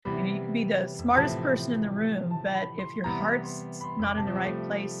could be the smartest person in the room, but if your heart's not in the right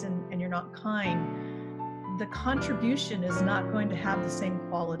place and you're not kind, the contribution is not going to have the same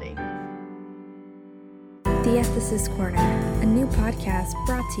quality. The Ethicist Corner, a new podcast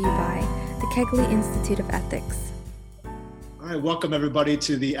brought to you by the Kegley Institute of Ethics. All right, welcome everybody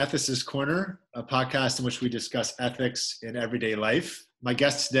to the Ethicist Corner, a podcast in which we discuss ethics in everyday life. My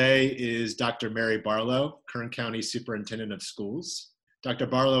guest today is Dr. Mary Barlow, Kern County Superintendent of Schools. Dr.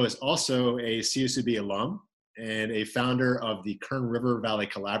 Barlow is also a CSUB alum and a founder of the Kern River Valley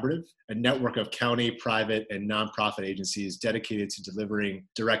Collaborative, a network of county, private, and nonprofit agencies dedicated to delivering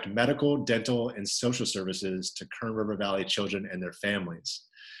direct medical, dental, and social services to Kern River Valley children and their families.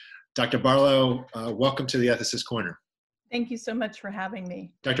 Dr. Barlow, welcome to the Ethicist Corner. Thank you so much for having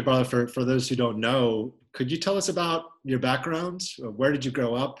me. Dr. Barlow, for those who don't know, could you tell us about your background? Where did you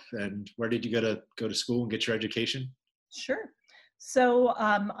grow up and where did you go to school and get your education? Sure. So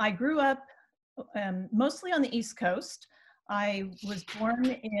I grew up mostly on the East Coast. I was born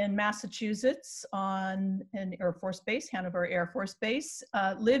in Massachusetts on an Air Force base, Hanover Air Force Base,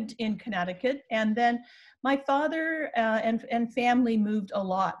 lived in Connecticut, and then my father and family moved a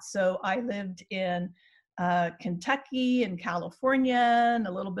lot. So I lived in Kentucky and California, and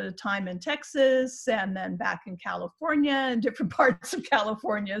a little bit of time in Texas, and then back in California and different parts of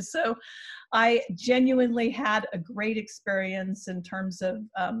California. So I genuinely had a great experience in terms of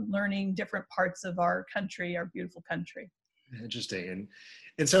learning different parts of our country, our beautiful country. Interesting.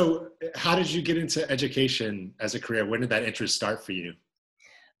 And so how did you get into education as a career? When did that interest start for you?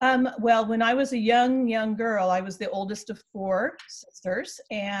 Well, when I was a young girl, I was the oldest of four sisters.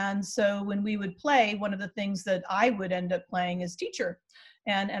 And so when we would play, one of the things that I would end up playing is teacher.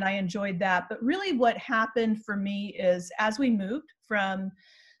 And I enjoyed that. But really what happened for me is as we moved from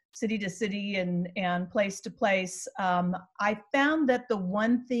city to city and place to place, I found that the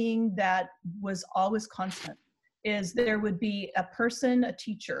one thing that was always constant is there would be a person, a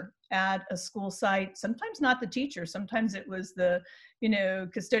teacher at a school site, sometimes not the teacher, sometimes it was the,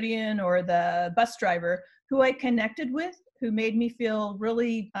 custodian or the bus driver who I connected with, who made me feel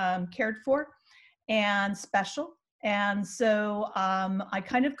really cared for and special. And so I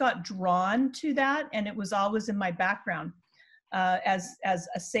kind of got drawn to that, and it was always in my background as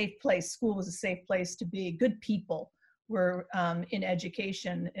a safe place. School was a safe place to be. Good people were in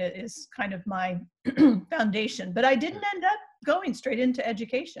education is kind of my foundation, but I didn't end up going straight into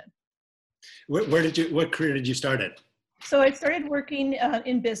education. What career did you start in? So I started working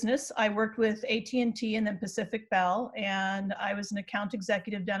in business. I worked with AT&T and then Pacific Bell, and I was an account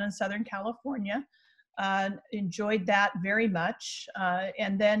executive down in Southern California. Enjoyed that very much.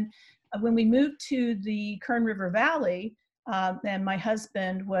 And then when we moved to the Kern River Valley, and my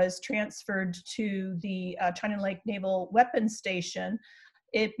husband was transferred to the China Lake Naval Weapons Station,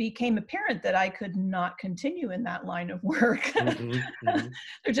 it became apparent that I could not continue in that line of work.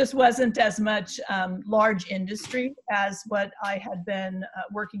 There just wasn't as much large industry as what I had been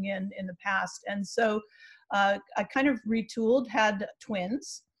working in the past. And so I kind of retooled, had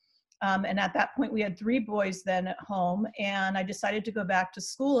twins. And at that point, we had three boys then at home. And I decided to go back to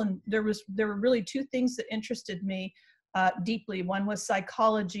school. And there were really two things that interested me deeply. One was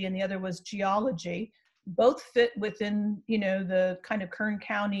psychology and the other was geology. Both fit within, the kind of Kern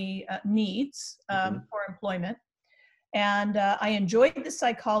County needs for employment. And I enjoyed the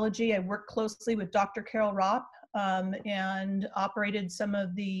psychology. I worked closely with Dr. Carol Ropp and operated some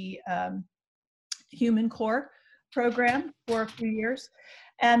of the Human Core program for a few years.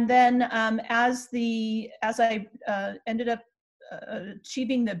 And then as I ended up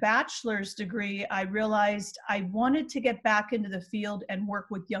achieving the bachelor's degree, I realized I wanted to get back into the field and work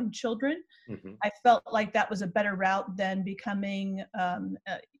with young children. I felt like that was a better route than becoming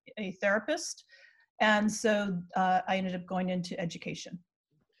a therapist. And so I ended up going into education.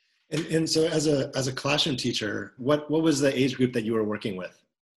 And so as a classroom teacher, what was the age group that you were working with?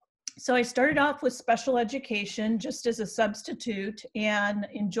 So I started off with special education just as a substitute and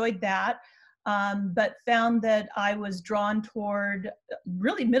enjoyed that. But found that I was drawn toward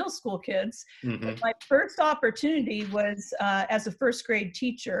really middle school kids. My first opportunity was as a first grade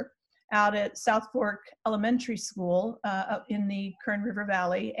teacher out at South Fork Elementary School in the Kern River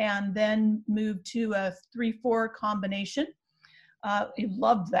Valley, and then moved to a 3-4 combination. I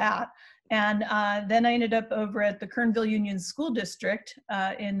loved that. And then I ended up over at the Kernville Union School District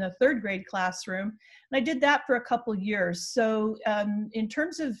in the 3rd grade classroom. And I did that for a couple years. So in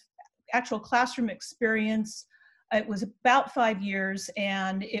terms of actual classroom experience, it was about 5 years,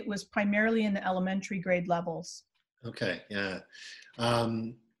 and it was primarily in the elementary grade levels. Okay, yeah.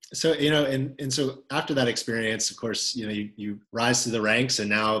 So, and so after that experience, of course, you rise to the ranks and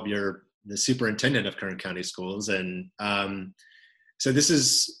now you're the superintendent of Kern County Schools. And so this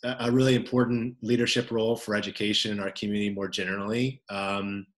is a really important leadership role for education in our community more generally.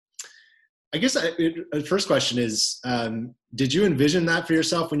 I guess the first question is, did you envision that for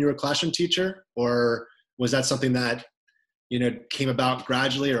yourself when you were a classroom teacher, or was that something that, came about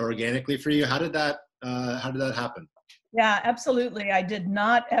gradually or organically for you? How did that happen? Yeah, absolutely. I did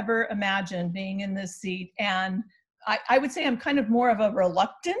not ever imagine being in this seat. And I would say I'm kind of more of a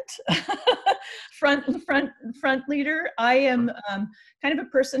reluctant front leader. I am kind of a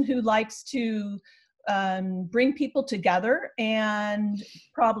person who likes to bring people together and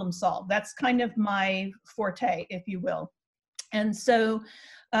problem solve. That's kind of my forte, if you will. And so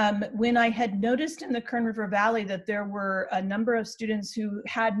when I had noticed in the Kern River Valley that there were a number of students who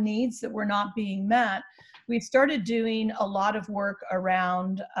had needs that were not being met, we started doing a lot of work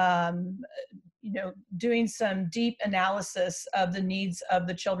around doing some deep analysis of the needs of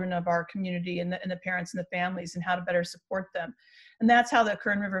the children of our community and the parents and the families and how to better support them. And that's how the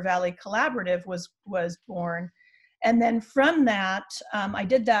Kern River Valley Collaborative was born. And then from that, I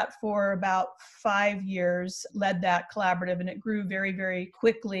did that for about 5 years, led that collaborative, and it grew very, very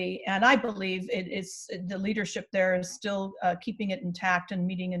quickly. And I believe the leadership there is still keeping it intact and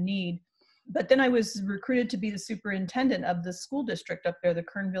meeting a need. But then I was recruited to be the superintendent of the school district up there, the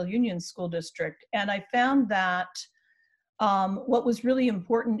Kernville Union School District. And I found that what was really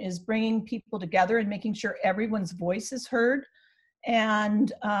important is bringing people together and making sure everyone's voice is heard.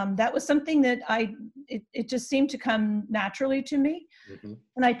 And that was something that it just seemed to come naturally to me. Mm-hmm.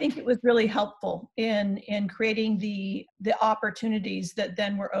 And I think it was really helpful in creating the opportunities that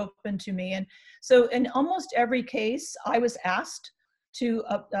then were open to me. And so in almost every case, I was asked to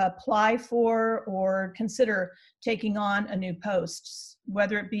apply for or consider taking on a new post,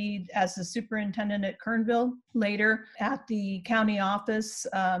 whether it be as the superintendent at Kernville, later at the county office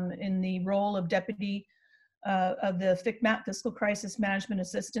in the role of deputy of the FICMAT, Fiscal Crisis Management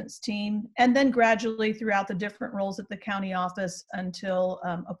Assistance Team, and then gradually throughout the different roles at the county office until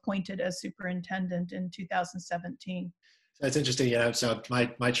appointed as superintendent in 2017. That's interesting. So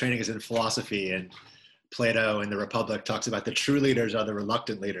my training is in philosophy, and Plato in the Republic talks about the true leaders are the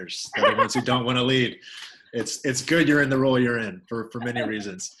reluctant leaders. They're the ones who don't want to lead. It's good you're in the role you're in for many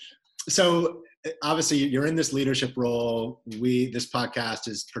reasons. So obviously you're in this leadership role. This podcast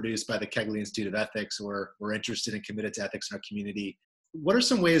is produced by the Kegley Institute of Ethics. We're interested and committed to ethics in our community. What are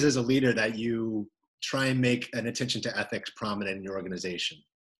some ways as a leader that you try and make an attention to ethics prominent in your organization?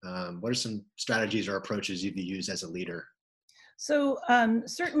 What are some strategies or approaches you've used as a leader? So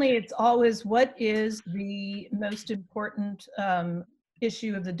certainly it's always what is the most important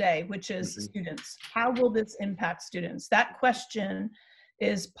issue of the day, which is mm-hmm. students. How will this impact students? That question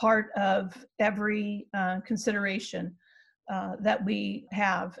is part of every consideration that we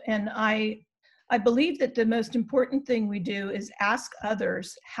have. And I believe that the most important thing we do is ask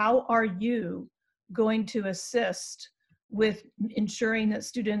others, how are you going to assist with ensuring that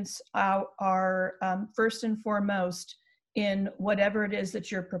students are first and foremost in whatever it is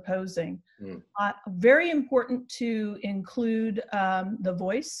that you're proposing. Very important to include the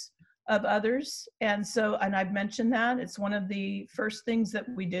voice of others. And I've mentioned that it's one of the first things that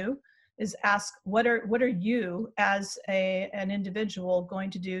we do is ask, what are you as an individual going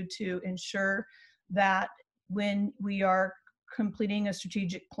to do to ensure that when we are completing a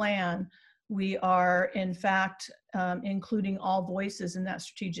strategic plan, we are in fact including all voices in that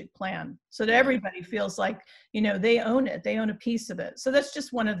strategic plan so that everybody feels like, they own it, they own a piece of it. So that's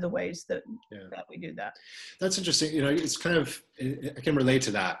just one of the ways that we do that. That's interesting. It's kind of, I can relate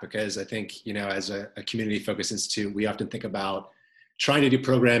to that because I think, as a community focused institute, we often think about trying to do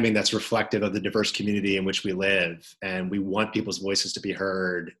programming that's reflective of the diverse community in which we live. And we want people's voices to be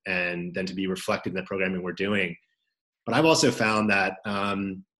heard and then to be reflected in the programming we're doing. But I've also found that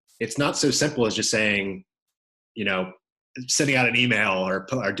it's not so simple as just saying, sending out an email or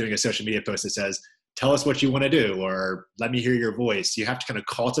doing a social media post that says, tell us what you want to do, or let me hear your voice. You have to kind of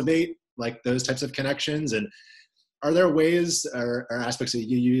cultivate like those types of connections. And are there ways or aspects that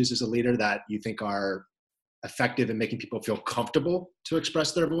you use as a leader that you think are effective in making people feel comfortable to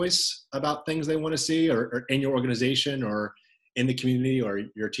express their voice about things they want to see or in your organization or in the community or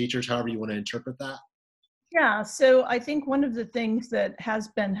your teachers, however you want to interpret that? Yeah, so I think one of the things that has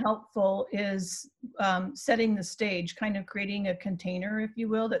been helpful is setting the stage, kind of creating a container, if you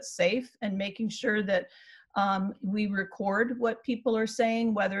will, that's safe and making sure that we record what people are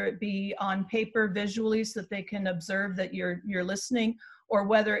saying, whether it be on paper visually so that they can observe that you're listening, or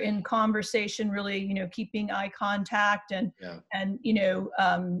whether in conversation, really, keeping eye contact and, Yeah. and,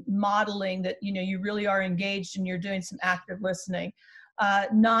 modeling that, you really are engaged and you're doing some active listening.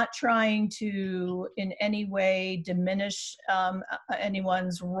 Not trying to in any way diminish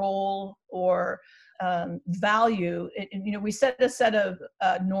anyone's role or value. We set a set of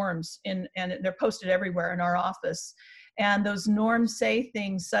norms and they're posted everywhere in our office. And those norms say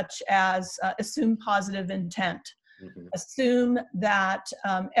things such as assume positive intent. Mm-hmm. Assume that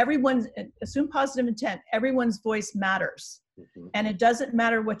assume positive intent. Everyone's voice matters. Mm-hmm. And it doesn't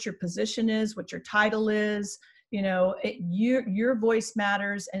matter what your position is, what your title is. Your voice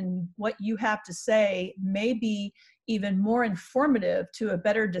matters, and what you have to say may be even more informative to a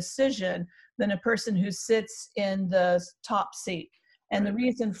better decision than a person who sits in the top seat. And the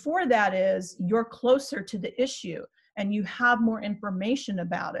reason for that is you're closer to the issue and you have more information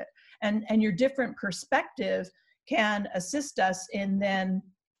about it. And your different perspective can assist us in then,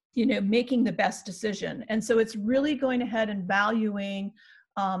 making the best decision. And so it's really going ahead and valuing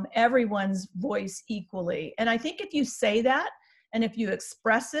everyone's voice equally. And I think if you say that, and if you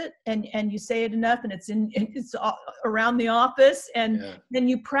express it and you say it enough and it's around the office and then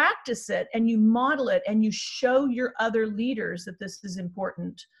you practice it and you model it and you show your other leaders that this is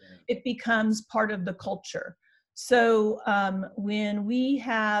important, it becomes part of the culture. So when we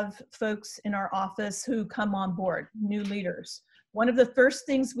have folks in our office who come on board, new leaders, one of the first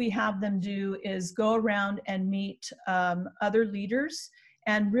things we have them do is go around and meet other leaders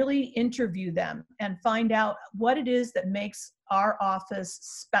and really interview them and find out what it is that makes our office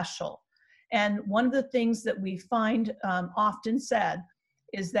special. And one of the things that we find often said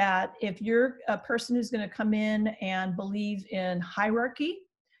is that if you're a person who's going to come in and believe in hierarchy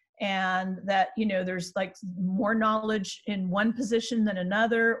and that, there's like more knowledge in one position than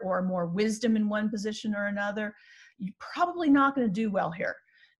another or more wisdom in one position or another, you're probably not going to do well here,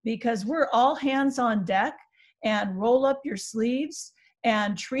 because we're all hands on deck and roll up your sleeves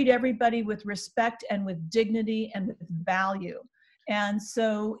and treat everybody with respect and with dignity and with value. And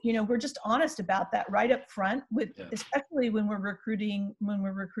so, we're just honest about that right up front, especially when we're recruiting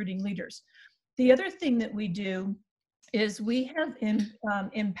leaders. The other thing that we do is we have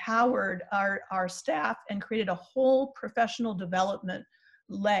empowered our staff and created a whole professional development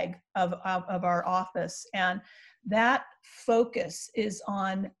leg of our office. And that focus is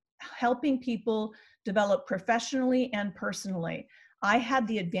on helping people develop professionally and personally. I had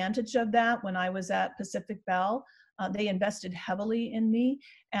the advantage of that when I was at Pacific Bell. They invested heavily in me.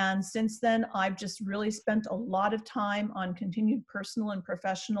 And since then, I've just really spent a lot of time on continued personal and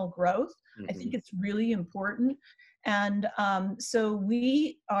professional growth. Mm-hmm. I think it's really important. And so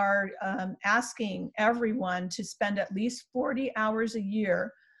we are asking everyone to spend at least 40 hours a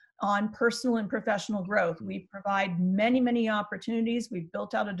year on personal and professional growth. Mm-hmm. We provide many, many opportunities. We've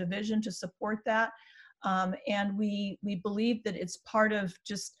built out a division to support that. And we believe that it's part of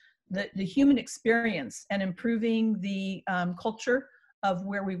just the human experience and improving the culture of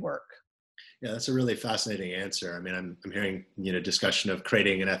where we work. Yeah, that's a really fascinating answer. I mean, I'm hearing, discussion of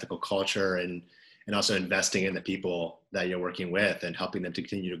creating an ethical culture and also investing in the people that you're working with and helping them to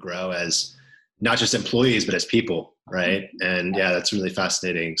continue to grow as not just employees, but as people, right? And yeah, that's really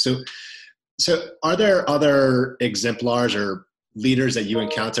fascinating. So are there other exemplars or leaders that you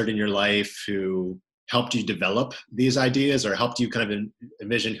encountered in your life who helped you develop these ideas or helped you kind of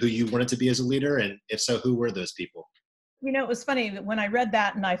envision who you wanted to be as a leader? And if so, who were those people? It was funny that when I read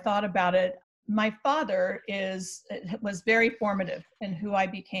that and I thought about it, my father was very formative in who I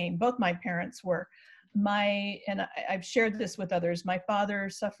became. Both my parents were. And I've shared this with others. My father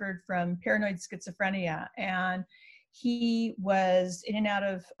suffered from paranoid schizophrenia, and he was in and out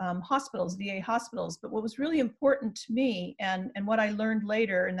of hospitals, VA hospitals. But what was really important to me, and what I learned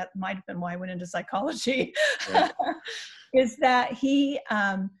later, and that might have been why I went into psychology, is that he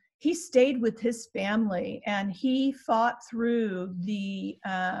stayed with his family and he fought through the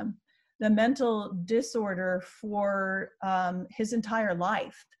mental disorder for his entire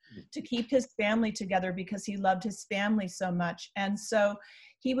life to keep his family together because he loved his family so much. And so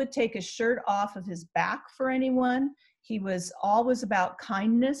he would take his shirt off of his back for anyone. He was always about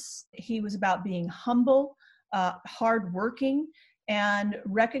kindness. He was about being humble, hardworking, and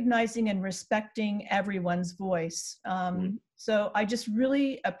recognizing and respecting everyone's voice. So I just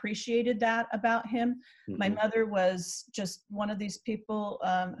really appreciated that about him. Mm-hmm. My mother was just one of these people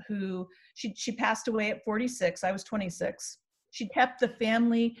who she passed away at 46. I was 26. She kept the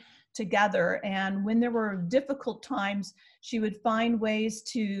family together. And when there were difficult times, she would find ways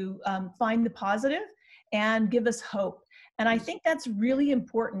to find the positive and give us hope. And I think that's really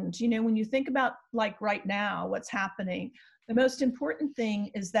important. When you think about like right now, what's happening, The most important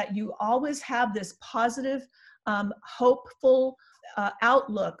thing is that you always have this positive, hopeful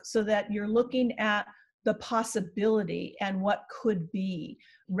outlook, so that you're looking at the possibility and what could be,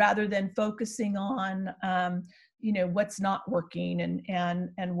 rather than focusing on what's not working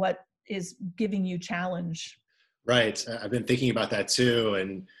and what is giving you challenge. Right. I've been thinking about that too.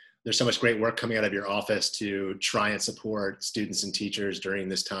 And there's so much great work coming out of your office to try and support students and teachers during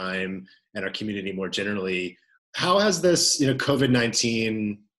this time and our community more generally. How has this,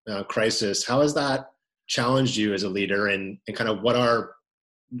 COVID-19 crisis, how has that challenged you as a leader, and kind of what are,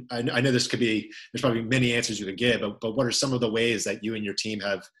 I know there's probably many answers you could give, but what are some of the ways that you and your team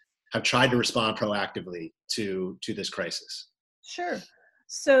have tried to respond proactively to this crisis? Sure.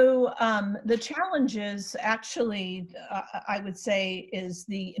 So the challenge is actually, I would say, is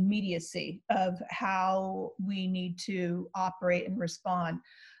the immediacy of how we need to operate and respond.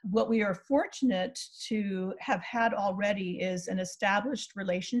 What we are fortunate to have had already is an established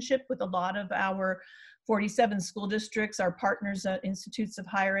relationship with a lot of our 47 school districts, our partners at institutes of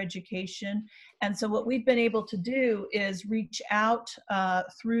higher education. And so what we've been able to do is reach out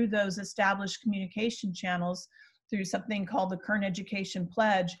through those established communication channels, through something called the Current Education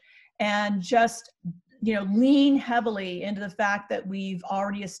Pledge, and just lean heavily into the fact that we've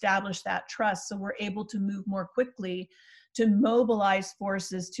already established that trust. So we're able to move more quickly to mobilize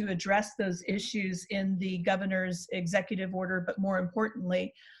forces to address those issues in the governor's executive order, but more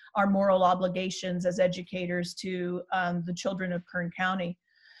importantly, our moral obligations as educators to the children of Kern County.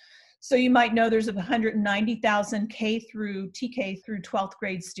 So you might know there's 190,000 TK through 12th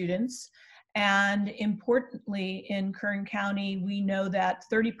grade students. And importantly, in Kern County, we know that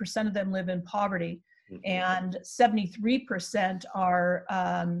 30% of them live in poverty, and 73% are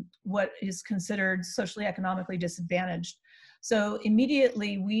what is considered socially economically disadvantaged. So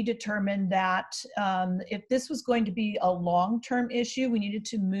immediately we determined that if this was going to be a long-term issue, we needed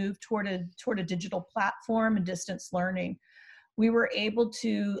to move toward a digital platform and distance learning. We were able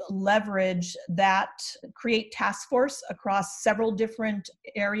to leverage that, create task force across several different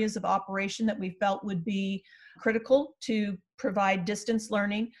areas of operation that we felt would be critical to provide distance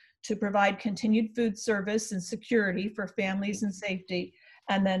learning, to provide continued food service and security for families and safety,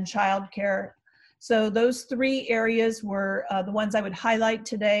 and then childcare. So those three areas were the ones I would highlight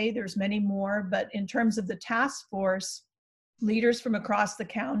today. There's many more, but in terms of the task force, leaders from across the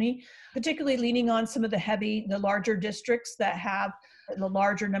county, particularly leaning on some of the larger districts that have the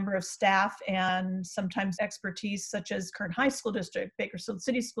larger number of staff and sometimes expertise, such as Kern High School District, Bakersfield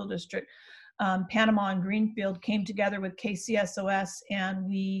City School District, Panama and Greenfield, came together with KCSOS, and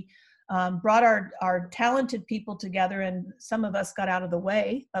we brought our talented people together, and some of us got out of the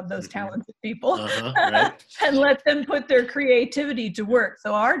way of those talented people Right. and let them put their creativity to work.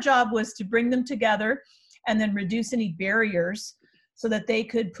 So our job was to bring them together and then reduce any barriers so that they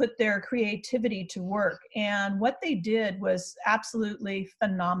could put their creativity to work. And what they did was absolutely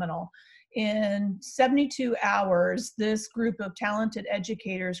phenomenal. In 72 hours, this group of talented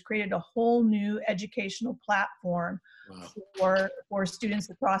educators created a whole new educational platform for students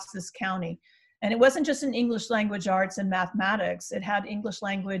across this county. And it wasn't just in English language arts and mathematics. It had English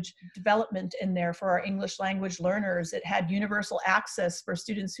language development in there for our English language learners. It had universal access for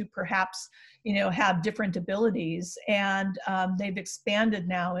students who perhaps, have different abilities. And they've expanded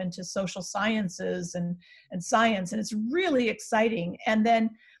now into social sciences and science. And it's really exciting. And then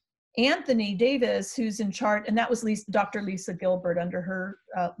Anthony Davis, who's in charge, and that was Dr. Lisa Gilbert under her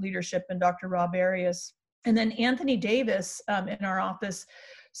leadership, and Dr. Rob Arias. And then Anthony Davis in our office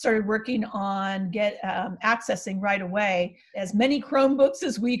started working on accessing right away as many Chromebooks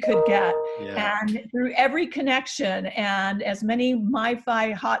as we could get, and through every connection, and as many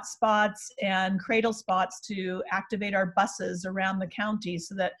MiFi hotspots and cradle spots to activate our buses around the county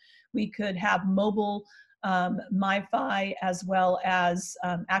so that we could have mobile MiFi, as well as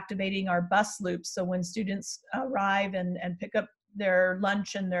activating our bus loops. So when students arrive and pick up their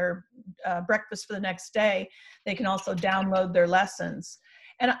lunch and their breakfast for the next day, they can also download their lessons.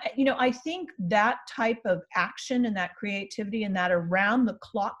 And, I think that type of action and that creativity and that around the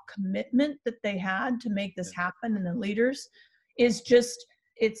clock commitment that they had to make this happen, and the leaders, is just,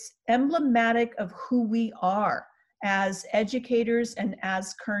 it's emblematic of who we are as educators and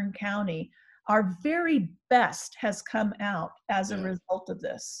as Kern County. Our very best has come out as a result of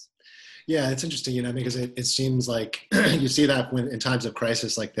this. Yeah, it's interesting, because it seems like you see that when in times of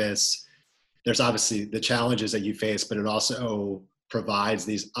crisis like this, there's obviously the challenges that you face, but it also provides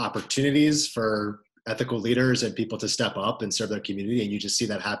these opportunities for ethical leaders and people to step up and serve their community. And you just see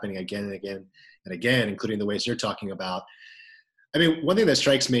that happening again and again and again, including the ways you're talking about. I mean, one thing that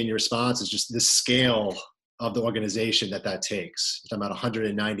strikes me in your response is just the scale of the organization that takes. You're talking about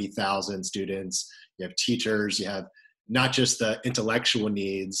 190,000 students. You have teachers. You have not just the intellectual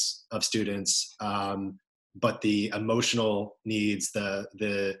needs of students, but the emotional needs,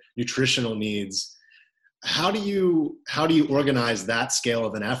 the nutritional needs. How do you organize that scale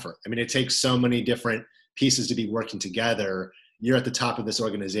of an effort? I mean, it takes so many different pieces to be working together. You're at the top of this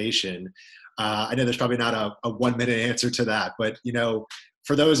organization. I know there's probably not a 1 minute answer to that, but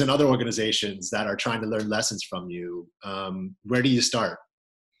for those in other organizations that are trying to learn lessons from you, where do you start?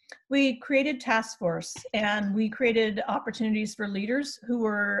 We created task force, and we created opportunities for leaders who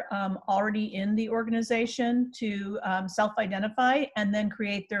were already in the organization to self-identify and then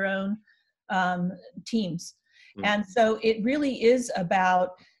create their own teams. And so it really is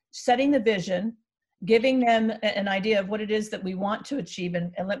about setting the vision, giving them an idea of what it is that we want to achieve.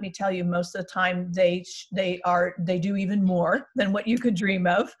 And let me tell you, most of the time they do even more than what you could dream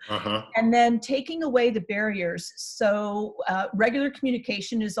of. And then taking away the barriers. So regular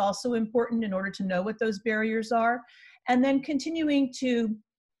communication is also important in order to know what those barriers are. And then continuing to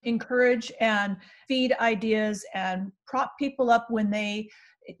encourage and feed ideas and prop people up when they,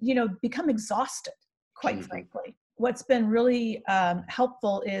 become exhausted, quite frankly. What's been really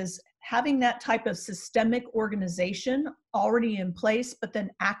helpful is having that type of systemic organization already in place, but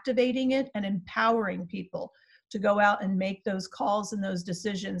then activating it and empowering people to go out and make those calls and those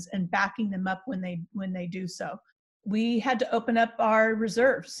decisions and backing them up when they do so. We had to open up our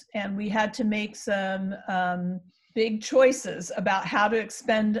reserves, and we had to make some big choices about how to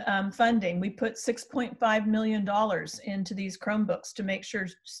expend funding. We put $6.5 million into these Chromebooks to make sure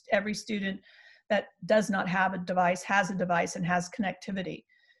every student that does not have a device has a device and has connectivity.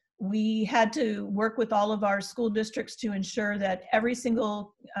 We had to work with all of our school districts to ensure that every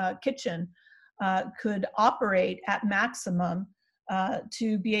single kitchen could operate at maximum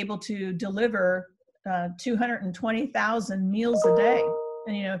to be able to deliver 220,000 meals a day.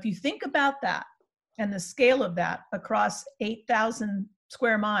 And if you think about that and the scale of that across 8,000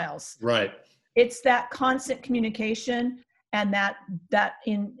 square miles, right? It's that constant communication and that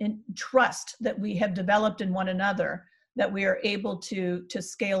in trust that we have developed in one another, that we are able to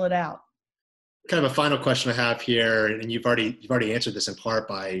scale it out. Kind of a final question I have here, and you've already answered this in part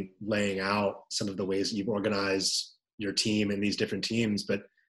by laying out some of the ways that you've organized your team in these different teams, but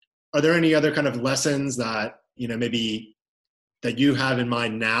are there any other kind of lessons that, maybe that you have in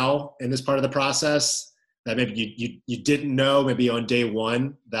mind now in this part of the process that maybe you didn't know maybe on day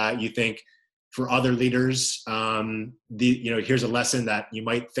one that you think for other leaders, here's a lesson that you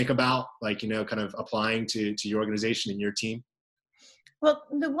might think about, kind of applying to your organization and your team? Well,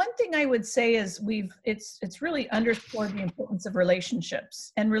 the one thing I would say is it's really underscored the importance of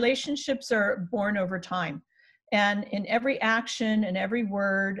relationships, and relationships are born over time. And in every action and every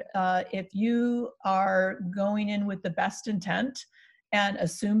word, if you are going in with the best intent and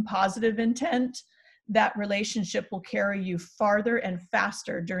assume positive intent, that relationship will carry you farther and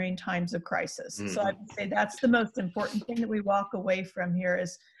faster during times of crisis. So I would say that's the most important thing that we walk away from here,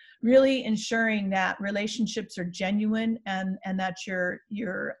 is really ensuring that relationships are genuine and that you're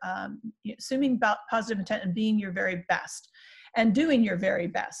assuming about positive intent and being your very best and doing your very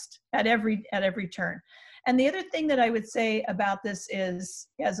best at every turn. And the other thing that I would say about this is,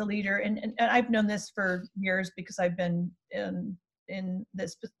 as a leader, and I've known this for years because I've been in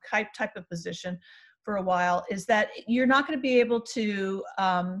this type of position for a while, is that you're not going to be able to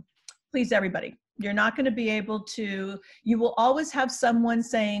please everybody. You're not going to be able to, you will always have someone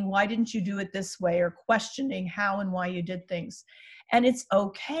saying, why didn't you do it this way? Or questioning how and why you did things. And it's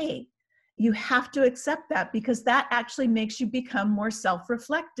okay. You have to accept that, because that actually makes you become more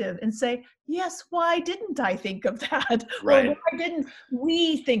self-reflective and say, yes, why didn't I think of that? Right. Or why didn't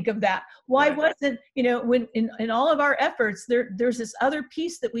we think of that? Why wasn't, when in all of our efforts, there's this other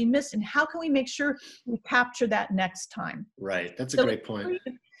piece that we missed, and how can we make sure we capture that next time? Right. That's a great point.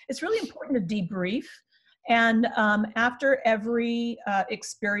 It's really important to debrief. And after every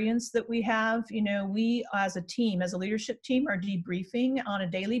experience that we have, we as a team, as a leadership team, are debriefing on a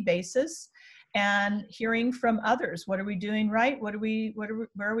daily basis and hearing from others. What are we doing right? Where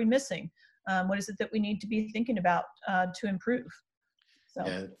are we missing? What is it that we need to be thinking about to improve? So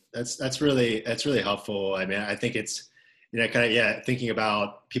yeah, that's really helpful. I mean, I think it's, thinking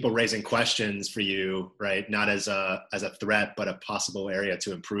about people raising questions for you, right? Not as a threat, but a possible area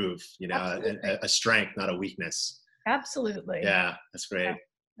to improve, a strength, not a weakness. Absolutely. Yeah, that's great.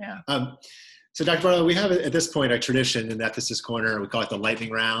 Yeah. So Dr. Barlow, we have at this point a tradition in the Ethicist Corner. We call it the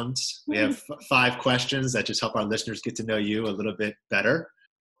lightning round. We have 5 questions that just help our listeners get to know you a little bit better.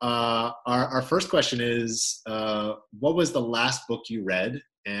 our first question is, what was the last book you read,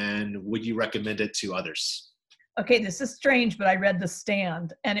 and would you recommend it to others? Okay, this is strange, but I read The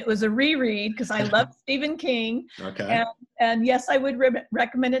Stand, and it was a reread because I love Stephen King. Okay. And yes, I would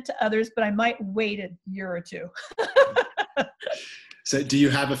recommend it to others, but I might wait a year or two. So do you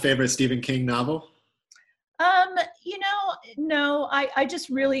have a favorite Stephen King novel? No, I just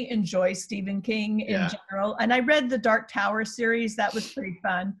really enjoy Stephen King in Yeah. general. And I read the Dark Tower series. That was pretty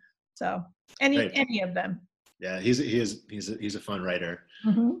fun. So Great. any of them. Yeah, he's a fun writer.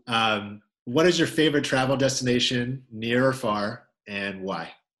 Mhm. What is your favorite travel destination, near or far, and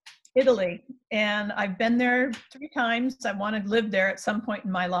why? Italy. And I've been there 3 times. I want to live there at some point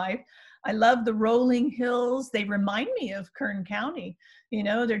in my life. I love the rolling hills. They remind me of Kern County.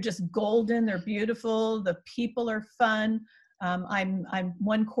 They're just golden. They're beautiful. The people are fun. I'm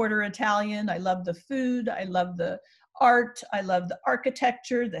 1/4 Italian. I love the food. I love the art. I love the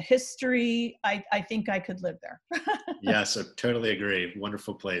architecture, the history. I think I could live there. Yes, I totally agree.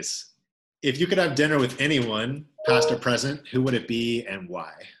 Wonderful place. If you could have dinner with anyone, past or present, who would it be and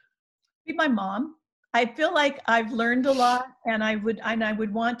why? Be my mom. I feel like I've learned a lot, and I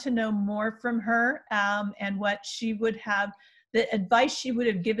would want to know more from her, and what she would have, the advice she would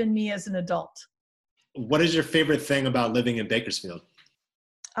have given me as an adult. What is your favorite thing about living in Bakersfield?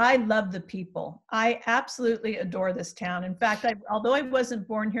 I love the people. I absolutely adore this town. In fact, although I wasn't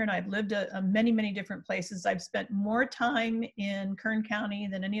born here and I've lived many, many different places, I've spent more time in Kern County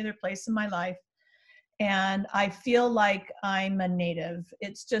than any other place in my life. And I feel like I'm a native.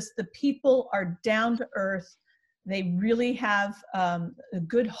 It's just the people are down to earth. They really have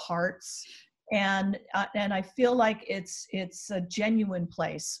good hearts, and I feel like it's a genuine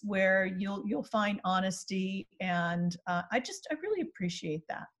place where you'll find honesty, and I really appreciate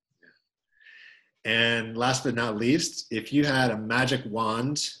that. And last but not least, if you had a magic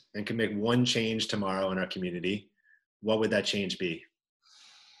wand and could make one change tomorrow in our community, what would that change be?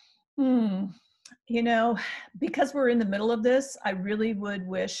 Hmm. Because we're in the middle of this, I really would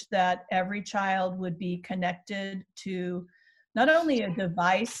wish that every child would be connected to not only a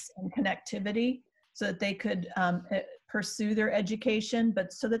device and connectivity so that they could pursue their education,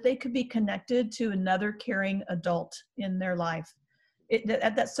 but so that they could be connected to another caring adult in their life.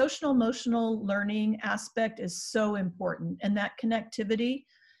 That social emotional learning aspect is so important, and that connectivity,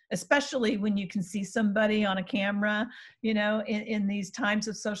 especially when you can see somebody on a camera, in these times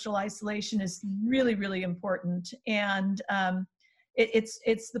of social isolation, is really, really important. And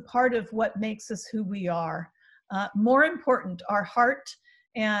it's the part of what makes us who we are. More important, our heart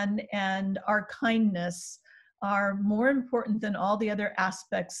and our kindness are more important than all the other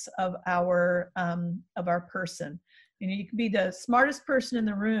aspects of our person. You can be the smartest person in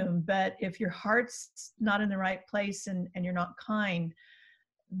the room, but if your heart's not in the right place and you're not kind,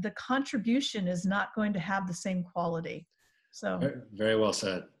 the contribution is not going to have the same quality. So Very well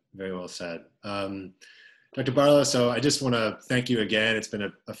said. Very well said. Dr. Barlow, so I just want to thank you again. It's been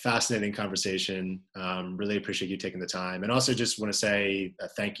a fascinating conversation. Really appreciate you taking the time. And also just want to say a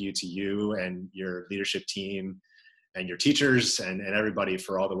thank you to you and your leadership team and your teachers and everybody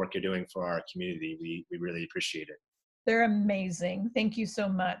for all the work you're doing for our community. We really appreciate it. they're amazing. Thank you so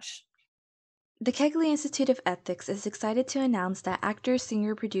much. The Kegley Institute of Ethics is excited to announce that actor,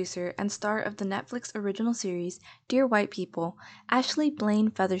 singer, producer, and star of the Netflix original series Dear White People, Ashley Blaine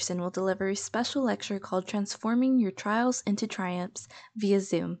Featherson will deliver a special lecture called Transforming Your Trials into Triumphs via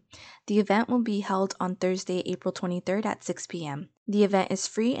Zoom. The event will be held on Thursday, April 23rd at 6 p.m. The event is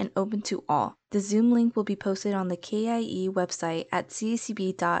free and open to all. The Zoom link will be posted on the KIE website at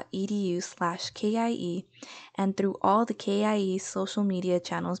cacb.edu/KIE and through all the KIE social media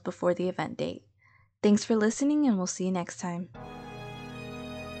channels before the event date. Thanks for listening, and we'll see you next time.